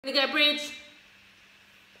Gonna get a bridge.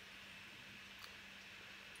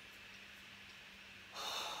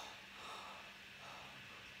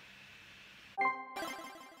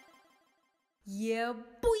 Yeah,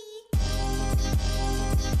 boy.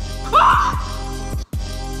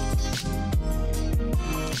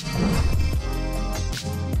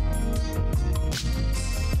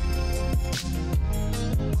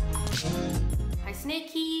 Hi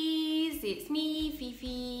Snakies, it's me,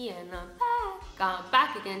 Fifi, and I'm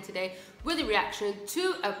back again today with a reaction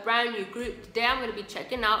to a brand new group. Today I'm going to be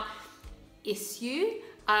checking out Issue.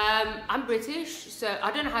 I'm British, so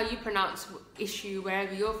I don't know how you pronounce issue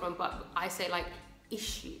wherever you're from, but I say like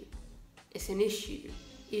issue. It's an issue.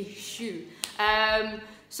 Issue.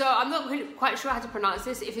 So I'm not really quite sure how to pronounce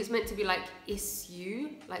this, if it's meant to be like issue,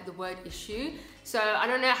 like the word issue. So I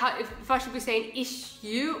don't know how if I should be saying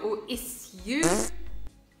issue or issue.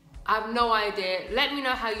 I have no idea. Let me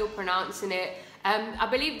know how you're pronouncing it. I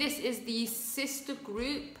believe this is the sister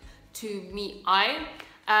group to Me I.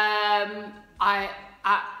 I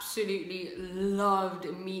absolutely loved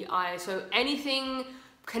Me I. So anything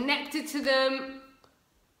connected to them,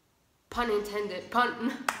 pun intended,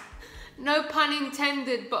 no pun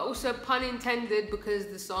intended, but also pun intended because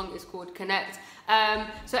the song is called Connect.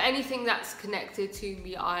 So anything that's connected to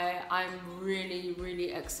Me I, I'm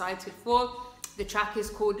really excited for. The track is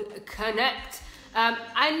called Connect.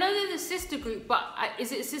 I know they're the sister group, but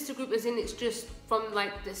is it a sister group as in it's just from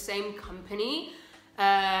like the same company?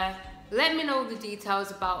 Let me know the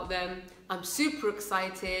details about them. I'm super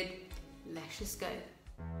excited. Let's just go.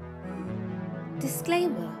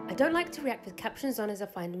 Disclaimer, I don't like to react with captions on as I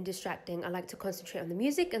find them distracting. I like to concentrate on the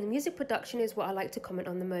music, and the music production is what I like to comment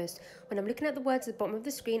on the most. When I'm looking at the words at the bottom of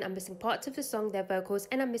the screen, I'm missing parts of the song, their vocals,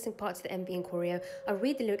 and I'm missing parts of the MV and choreo. I'll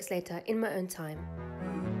read the lyrics later in my own time.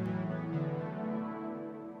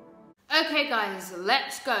 Okay guys,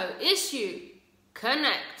 let's go. Issue,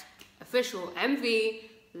 Connect, official MV.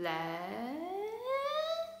 Let's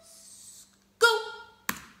go.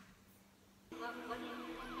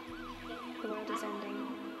 The world is ending.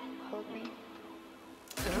 Hold me.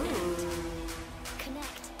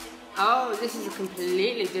 Connect. Oh, this is a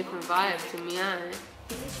completely different vibe to Me I.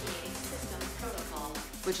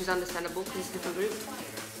 Which is understandable because it's a different group.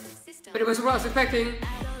 But it was what I was expecting.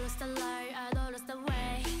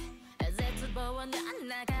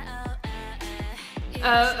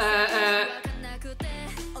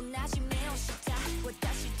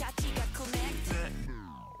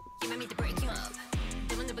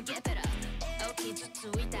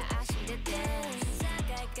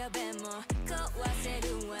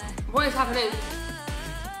 What is happening?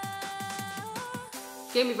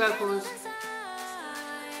 Give me vocals.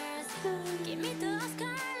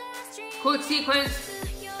 Chord sequence.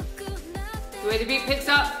 The way the beat picks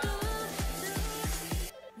up.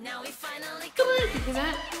 Come on, look at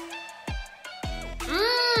that.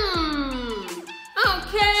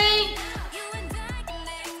 Okay.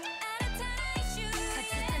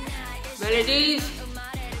 Melodies.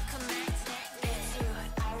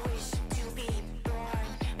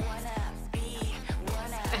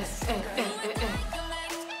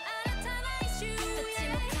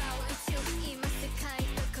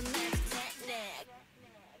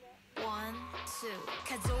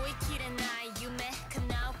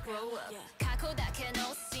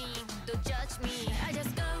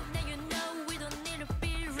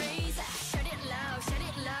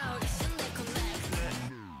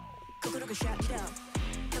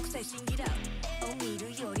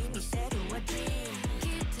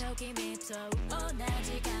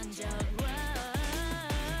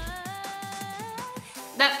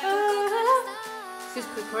 That this is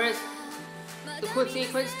the chorus, the chord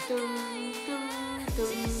sequence. Dum, dum, dum.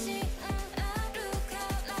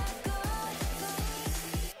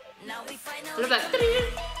 I love that.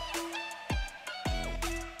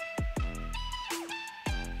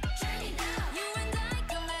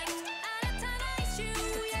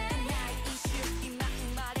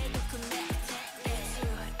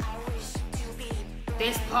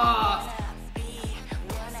 This part.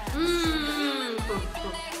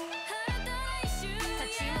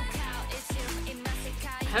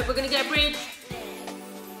 I hope we're gonna get a bridge.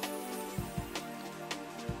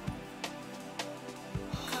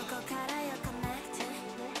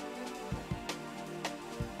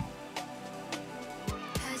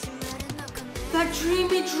 That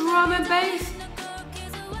dreamy drum and bass.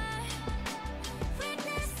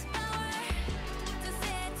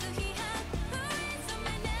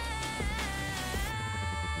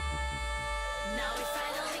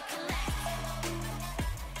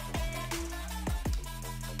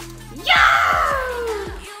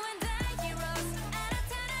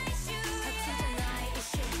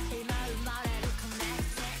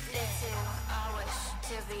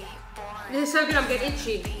 This is so good, I'm getting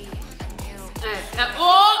itchy.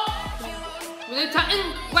 Oh! Were they cutting,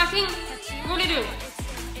 whacking? What are they doing?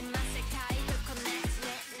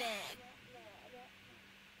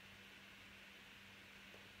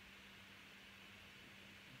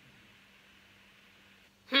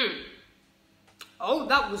 Oh,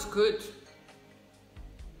 that was good.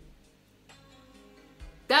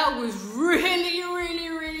 That was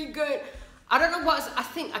really good. I don't know what,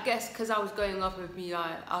 I guess because I was going off with BI,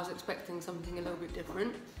 I was expecting something a little bit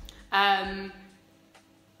different.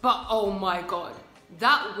 But oh my God,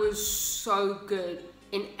 that was so good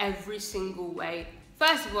in every single way.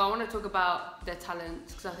 First of all, I want to talk about their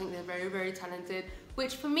talents because I think they're very talented,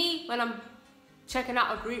 which for me, when I'm checking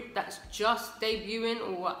out a group that's just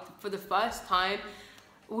debuting or for the first time,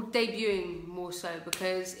 or debuting more so,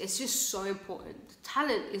 because it's just so important.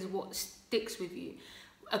 Talent is what sticks with you.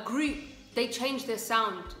 A group, they change their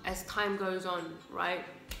sound as time goes on, right?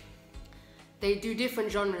 They do different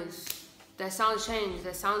genres. Their sounds change,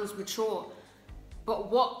 their sounds mature. But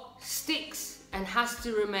what sticks and has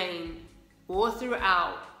to remain all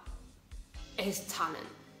throughout is talent.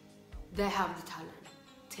 They have the talent.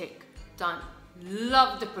 Tick, done.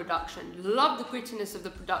 Love the production, love the grittiness of the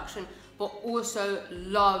production, but also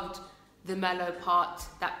loved the mellow part.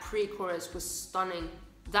 That pre-chorus was stunning.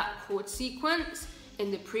 That chord sequence in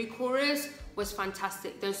the pre-chorus was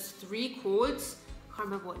fantastic. Those 3 chords, I can't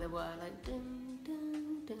remember what they were, like dun,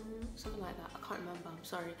 dun, dun, something like that. I can't remember, I'm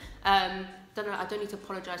sorry. Don't know, I don't need to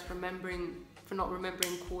apologize for not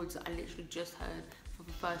remembering chords that I literally just heard for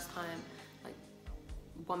the first time, like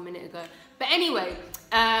 1 minute ago. But anyway,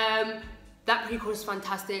 that pre-chorus is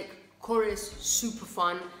fantastic, chorus super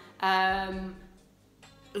fun.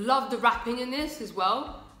 Love the rapping in this as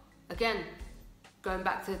well. Again, going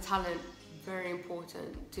back to the talent, very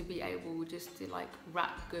important to be able just to like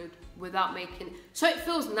rap good without making, so it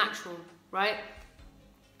feels natural, right?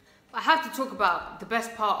 I have to talk about the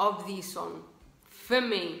best part of the song, for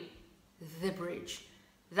me, the bridge.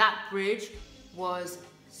 That bridge was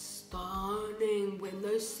stunning when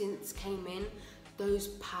those synths came in, those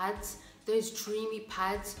pads, those dreamy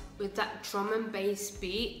pads with that drum and bass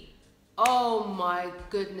beat. Oh my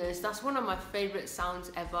goodness, that's one of my favorite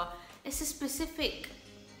sounds ever. It's a specific,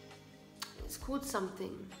 it's called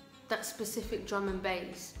something, that specific drum and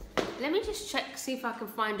bass. Let me just check, see if I can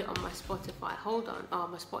find it on my Spotify. Hold on, oh,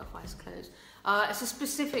 my Spotify's closed. It's a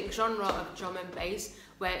specific genre of drum and bass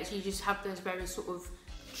where you just have those very sort of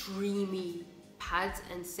dreamy pads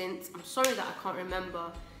and synths. I'm sorry that I can't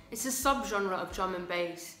remember. It's a subgenre of drum and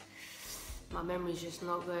bass. My memory's just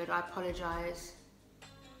not good, I apologize.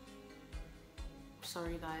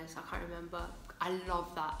 Sorry guys, I can't remember. I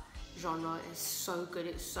love that genre, it's so good,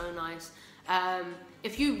 it's so nice.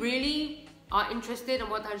 If you really are interested in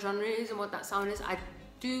what that genre is and what that sound is, I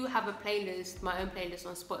do have a playlist, my own playlist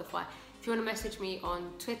on Spotify. If you want to message me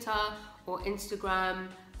on Twitter or Instagram,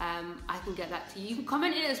 I can get that to you. You can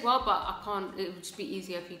comment in it as well, but I can't, it would just be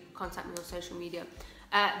easier if you contact me on social media.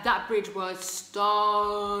 That bridge was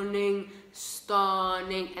stunning,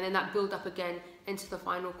 and then that build up again into the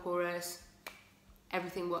final chorus.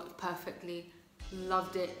 Everything worked perfectly.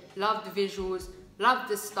 Loved it. Loved the visuals. Loved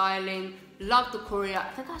the styling. Loved the choreo. I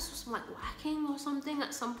think I saw some like whacking or something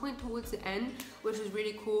at some point towards the end, which was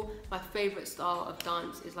really cool. My favorite style of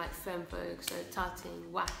dance is like femme vogue, so tutting,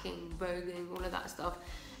 whacking, voguing, all of that stuff.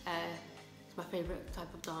 It's my favorite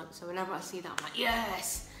type of dance. So whenever I see that, I'm like,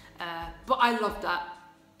 yes. But I love that.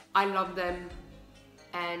 I love them.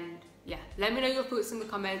 And yeah, let me know your thoughts in the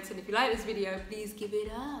comments. And if you like this video, please give it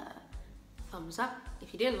a thumbs up.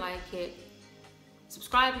 If you didn't like it,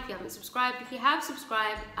 subscribe if you haven't subscribed. If you have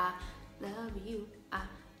subscribed, I love you. I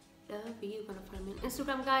love you. Gonna follow me on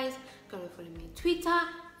Instagram, guys. Gonna follow me on Twitter.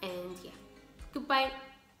 And yeah, goodbye.